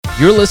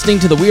You're listening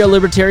to the We Are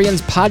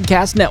Libertarians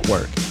Podcast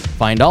Network.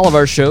 Find all of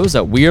our shows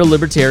at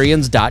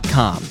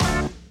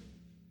wearelibertarians.com.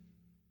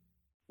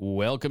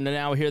 Welcome to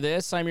Now Hear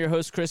This. I'm your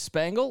host, Chris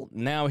Spangle.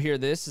 Now Hear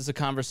This is a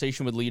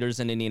conversation with leaders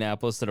in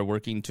Indianapolis that are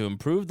working to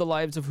improve the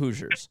lives of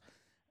Hoosiers.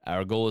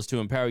 Our goal is to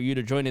empower you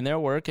to join in their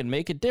work and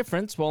make a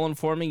difference while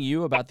informing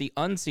you about the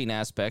unseen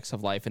aspects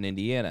of life in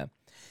Indiana.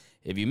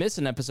 If you miss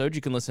an episode,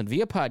 you can listen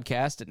via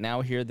podcast at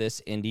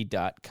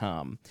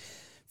nowhearthisindy.com.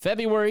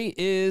 February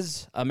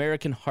is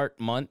American Heart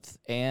Month,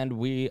 and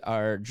we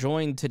are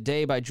joined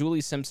today by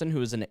Julie Simpson, who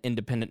is an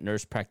independent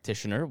nurse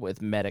practitioner with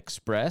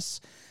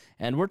MedExpress,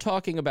 and we're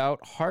talking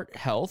about heart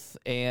health,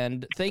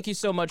 and thank you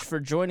so much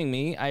for joining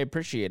me. I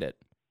appreciate it.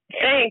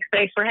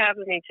 Thanks for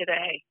having me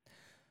today.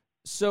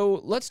 So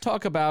let's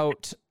talk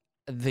about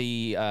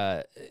the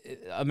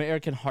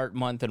American Heart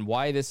Month and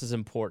why this is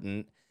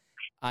important.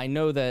 I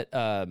know that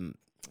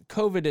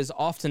COVID is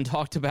often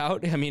talked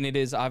about. I mean, it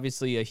is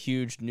obviously a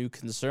huge new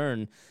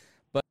concern.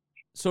 But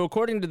so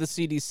according to the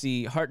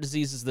CDC, heart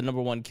disease is the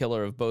number one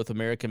killer of both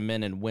American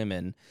men and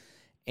women.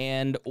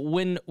 And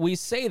when we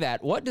say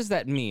that, what does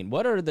that mean?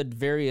 What are the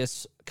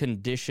various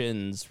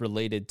conditions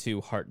related to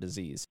heart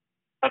disease?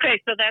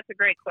 Okay, so that's a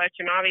great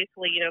question.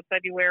 Obviously,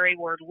 February,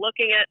 we're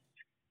looking at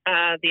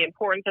the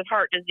importance of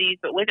heart disease,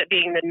 but with it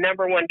being the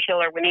number one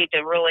killer, we need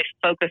to really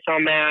focus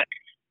on that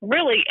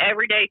really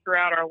every day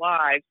throughout our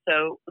lives.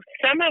 So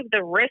some of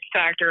the risk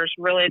factors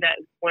really that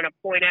I want to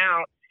point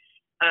out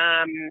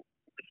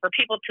for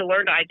people to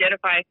learn to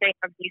identify, I think,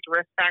 of these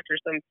risk factors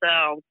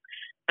themselves.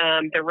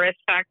 The risk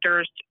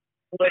factors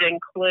would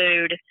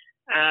include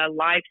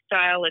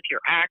lifestyle, if you're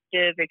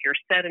active, if you're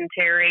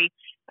sedentary,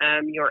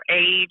 your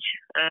age,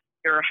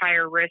 you're a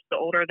higher risk the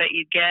older that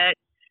you get,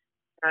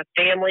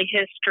 family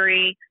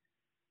history,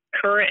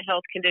 current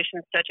health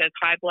conditions such as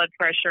high blood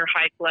pressure,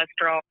 high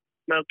cholesterol,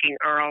 smoking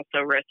are also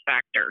risk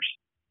factors.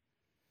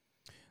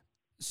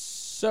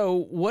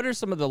 So what are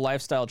some of the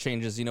lifestyle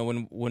changes,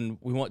 when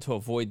we want to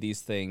avoid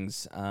these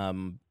things?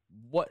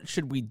 What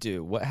should we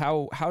do?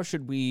 How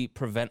should we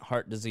prevent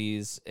heart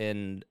disease?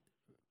 And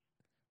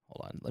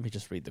hold on, let me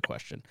just read the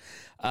question.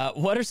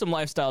 What are some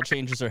lifestyle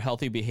changes or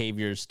healthy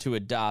behaviors to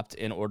adopt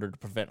in order to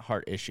prevent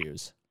heart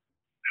issues?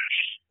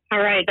 All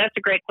right, that's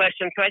a great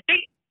question. So I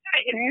think,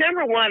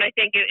 number one, I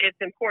think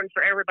it's important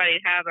for everybody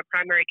to have a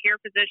primary care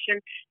physician,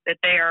 that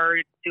they are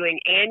doing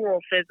annual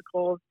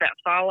physicals that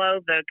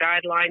follow the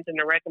guidelines and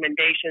the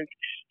recommendations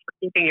for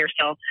keeping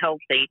yourself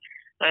healthy.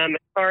 As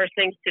far as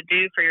things to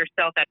do for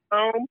yourself at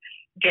home,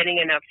 getting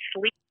enough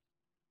sleep,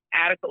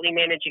 adequately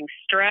managing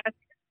stress,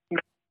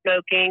 not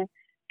smoking,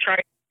 trying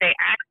to stay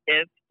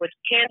active, which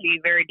can be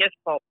very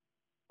difficult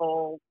with the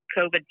whole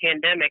COVID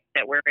pandemic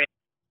that we're in.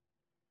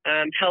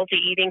 Healthy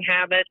eating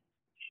habits.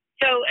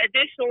 So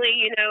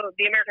additionally,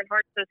 the American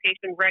Heart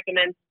Association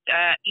recommends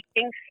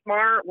eating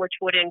smart, which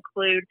would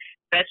include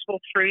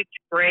vegetables, fruits,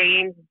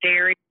 grains,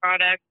 dairy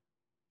products,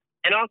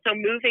 and also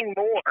moving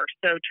more.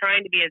 So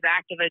trying to be as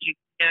active as you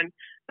can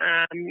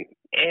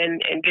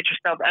and get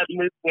yourself up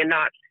moving and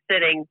not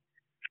sitting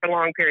for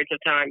long periods of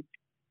time.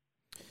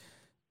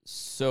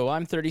 So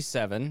I'm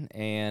 37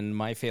 and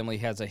my family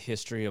has a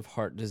history of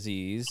heart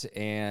disease,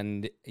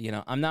 and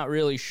I'm not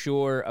really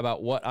sure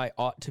about what I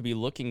ought to be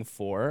looking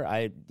for.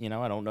 I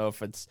don't know if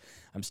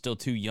I'm still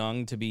too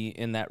young to be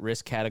in that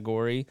risk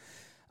category,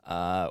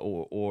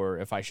 or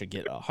if I should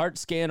get a heart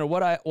scan, or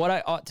what I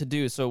ought to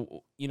do.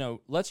 So,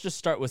 let's just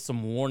start with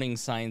some warning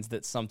signs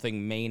that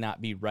something may not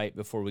be right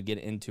before we get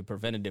into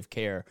preventative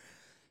care.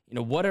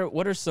 What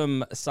are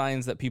some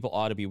signs that people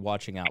ought to be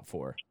watching out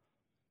for?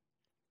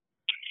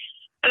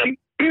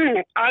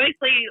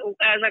 Obviously,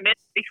 as I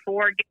mentioned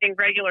before, getting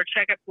regular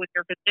checkups with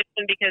your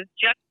physician, because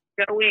just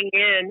going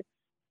in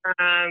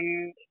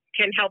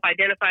can help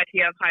identify if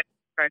you have high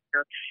blood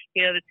pressure.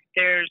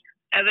 There's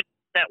evidence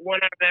that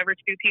 1 out of every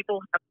 2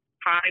 people have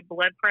high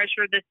blood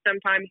pressure. This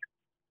sometimes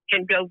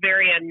can go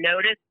very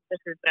unnoticed.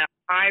 This is a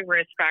high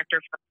risk factor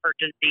for heart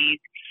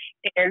disease.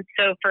 And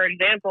so, for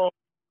example,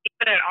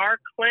 even at our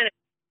clinic,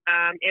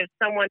 if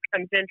someone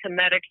comes into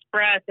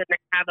MedExpress and they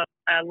have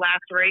a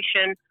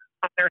laceration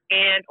on their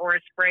hand or a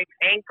sprained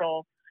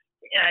ankle,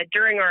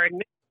 during our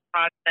admission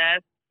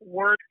process,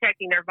 we're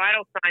checking their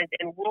vital signs,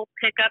 and we'll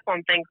pick up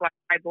on things like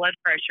high blood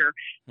pressure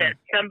that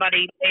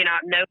somebody may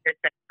not notice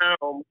at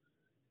home.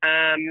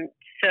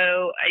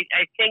 So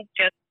I think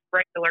just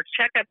regular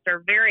checkups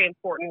are very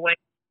important way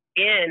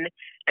in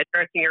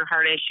addressing your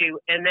heart issue,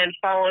 and then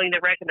following the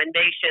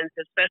recommendations,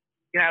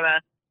 especially if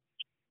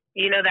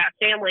you have that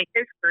family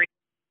history,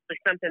 is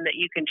something that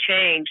you can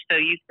change, so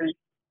you can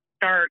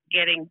start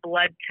getting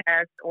blood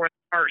tests or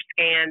heart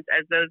scans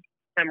as those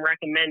become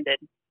recommended.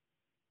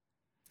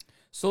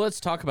 So let's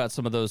talk about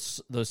some of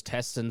those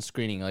tests and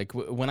screening. Like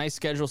when I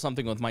schedule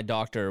something with my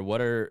doctor,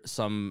 what are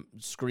some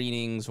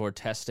screenings or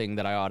testing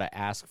that I ought to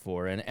ask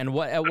for? And at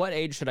what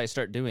age should I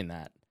start doing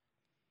that?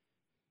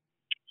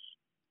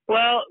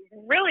 Well,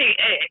 really,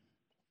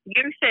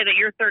 you say that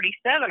you're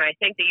 37. I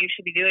think that you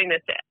should be doing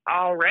this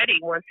already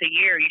once a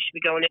year. You should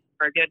be going in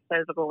for a good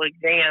physical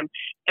exam.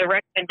 The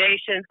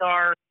recommendations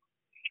are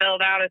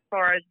spelled out as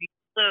far as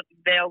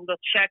they'll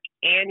check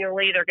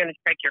annually. They're going to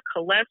check your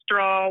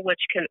cholesterol, which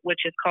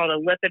is called a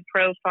lipid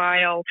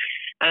profile.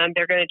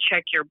 They're going to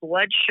check your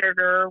blood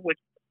sugar, which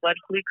is blood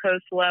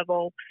glucose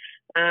level.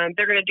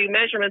 They're going to do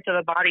measurements of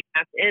the body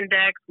mass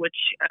index, which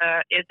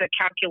is a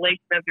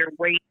calculation of your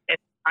weight and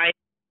height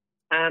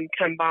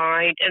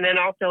combined. And then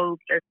also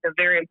there's a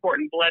very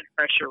important blood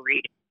pressure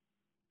reading.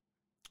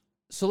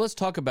 So let's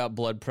talk about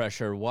blood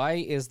pressure. Why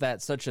is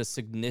that such a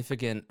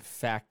significant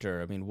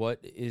factor? I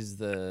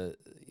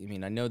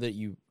mean, I know that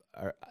you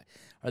are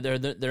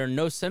there are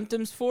no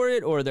symptoms for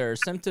it, or there are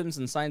symptoms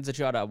and signs that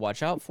you ought to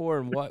watch out for,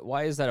 and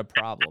why is that a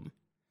problem?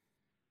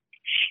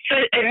 So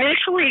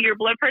initially your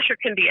blood pressure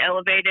can be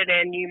elevated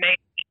and you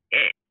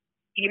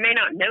may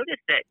not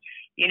notice it.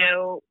 You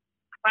know,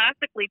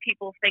 classically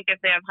people think if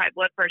they have high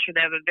blood pressure,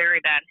 they have a very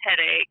bad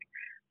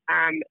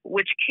headache,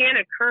 which can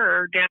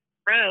occur down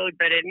road,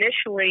 but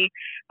initially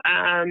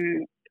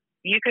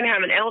you can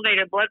have an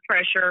elevated blood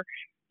pressure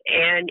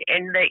and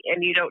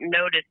you don't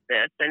notice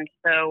this. And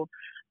so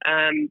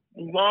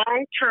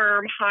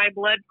long-term high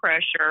blood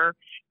pressure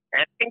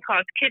can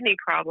cause kidney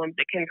problems,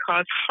 it can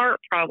cause heart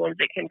problems,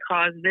 it can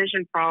cause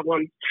vision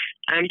problems,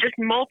 just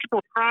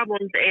multiple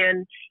problems.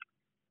 And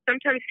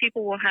sometimes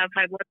people will have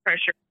high blood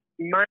pressure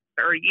months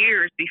or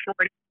years before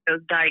it goes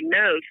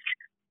diagnosed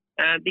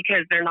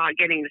because they're not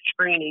getting the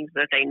screenings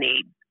that they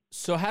need.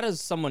 So how does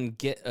someone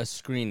get a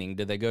screening?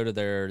 Do they go to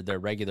their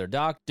regular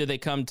doc? Do they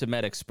come to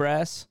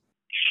MedExpress?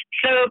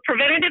 So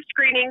preventative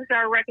screenings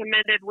are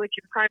recommended with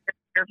your primary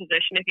care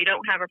physician. If you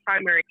don't have a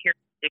primary care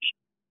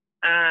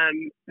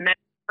physician,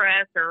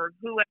 MedExpress or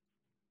whoever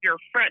your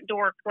front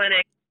door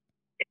clinic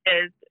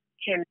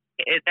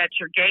that's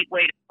your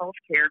gateway to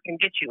healthcare, can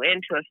get you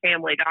into a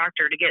family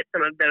doctor to get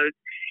some of those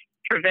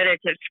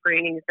preventative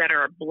screenings that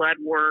are blood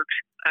work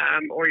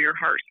or your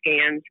heart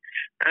scans.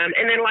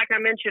 And then, like I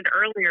mentioned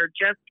earlier,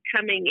 just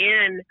coming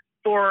in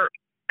for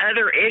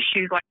other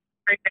issues like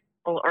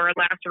or a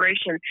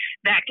laceration,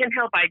 that can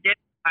help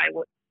identify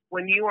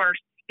when you are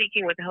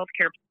speaking with a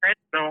healthcare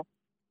professional.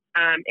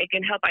 It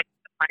can help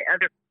identify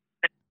other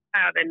that you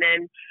have. And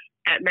then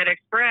at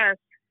MedExpress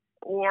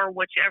or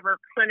whichever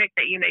clinic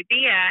that you may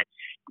be at,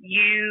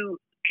 you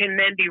can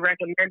then be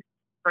recommended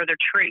further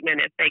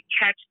treatment if they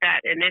catch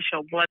that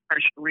initial blood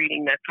pressure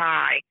reading that's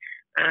high.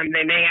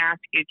 They may ask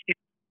you to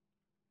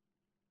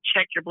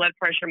check your blood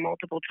pressure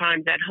multiple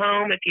times at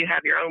home if you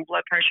have your own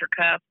blood pressure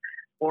cuff,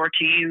 or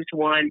to use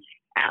one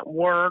at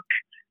work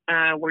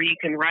where you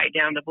can write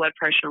down the blood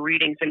pressure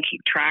readings and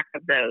keep track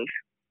of those.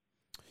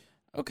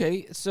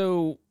 Okay,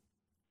 so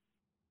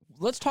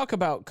let's talk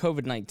about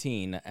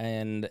COVID-19.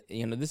 And,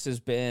 this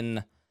has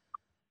been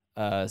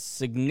a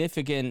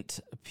significant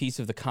piece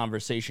of the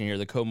conversation here,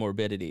 the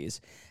comorbidities.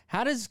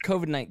 How does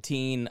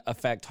COVID-19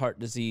 affect heart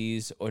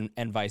disease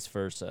and vice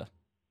versa?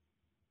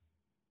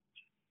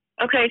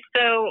 Okay,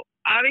 so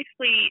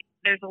obviously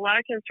there's a lot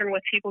of concern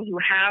with people who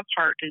have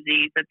heart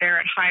disease that they're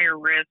at higher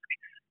risk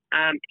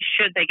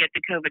should they get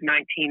the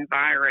COVID-19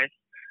 virus.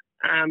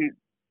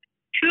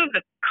 Two of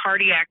the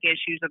cardiac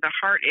issues or the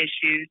heart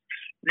issues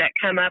that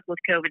come up with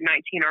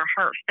COVID-19 are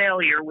heart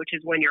failure, which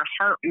is when your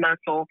heart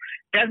muscle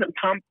doesn't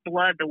pump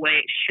blood the way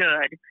it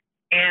should,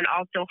 and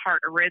also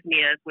heart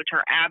arrhythmias, which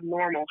are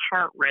abnormal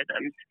heart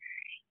rhythms.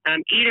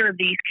 Either of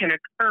these can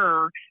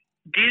occur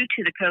due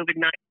to the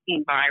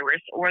COVID-19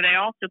 virus, or they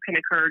also can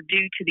occur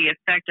due to the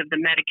effect of the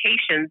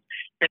medications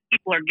that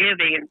people are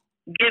given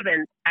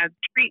as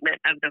treatment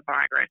of the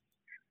virus.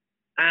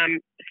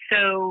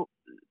 So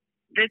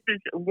this is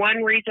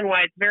one reason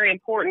why it's very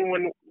important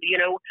when,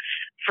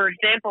 for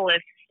example,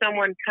 if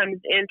someone comes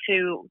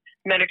into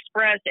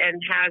MedExpress and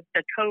has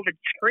the COVID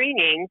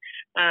screening,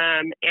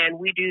 and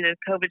we do the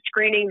COVID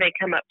screening, they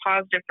come up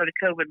positive for the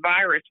COVID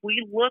virus.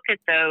 We look at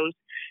those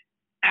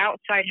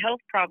outside health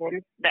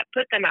problems that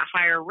put them at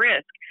higher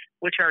risk,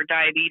 which are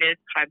diabetes,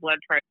 high blood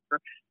pressure,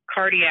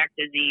 cardiac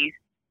disease,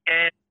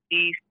 and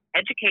we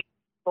educate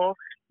people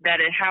that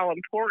how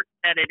important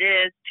that it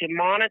is to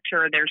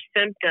monitor their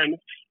symptoms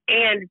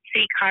and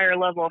seek higher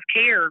level of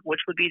care, which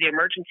would be the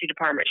emergency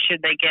department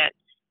should they get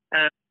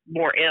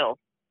more ill.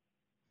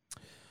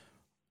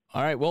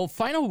 All right. Well,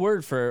 final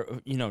word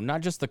for, not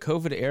just the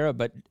COVID era,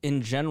 but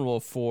in general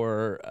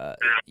for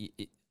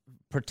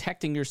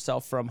protecting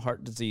yourself from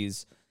heart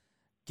disease.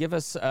 Give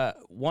us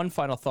one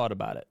final thought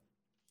about it.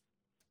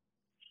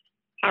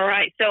 All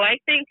right. So I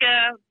think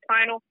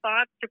final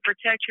thoughts to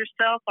protect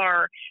yourself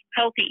are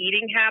healthy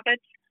eating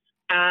habits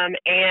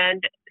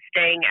and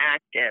staying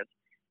active.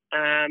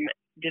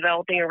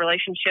 Developing a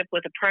relationship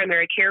with a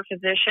primary care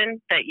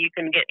physician that you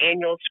can get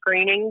annual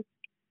screenings,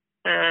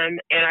 and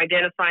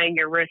identifying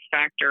your risk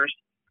factors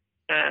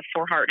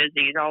for heart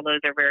disease. All those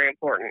are very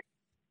important.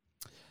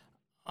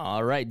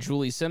 All right.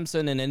 Julie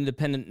Simpson, an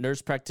independent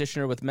nurse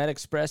practitioner with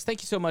MedExpress.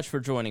 Thank you so much for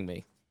joining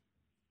me.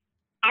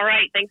 All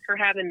right. Thanks for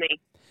having me.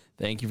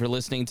 Thank you for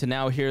listening to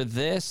Now Hear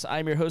This.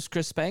 I'm your host,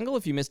 Chris Spangle.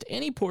 If you missed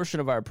any portion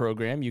of our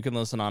program, you can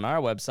listen on our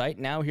website,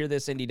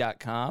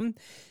 nowhearthisindy.com.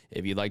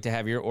 If you'd like to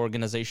have your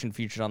organization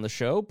featured on the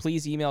show,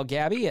 please email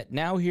Gabby at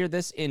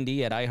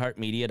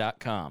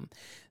nowhearthisindy@iheartmedia.com.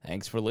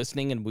 Thanks for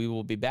listening, and we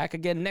will be back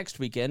again next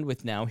weekend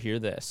with Now Hear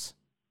This.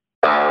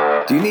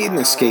 Do you need an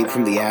escape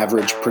from the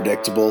average,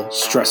 predictable,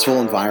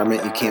 stressful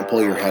environment you can't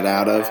pull your head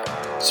out of?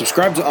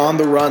 Subscribe to On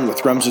the Run with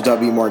Remzo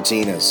W.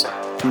 Martinez.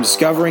 From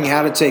discovering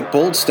how to take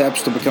bold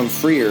steps to become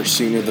freer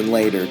sooner than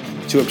later,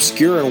 to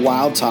obscure and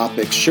wild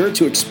topics sure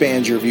to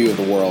expand your view of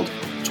the world,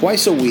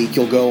 twice a week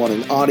you'll go on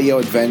an audio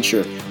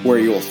adventure where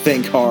you'll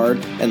think hard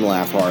and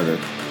laugh harder.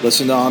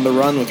 Listen to On the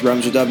Run with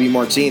Remzo W.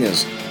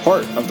 Martinez,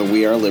 part of the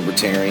We Are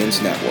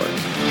Libertarians Network.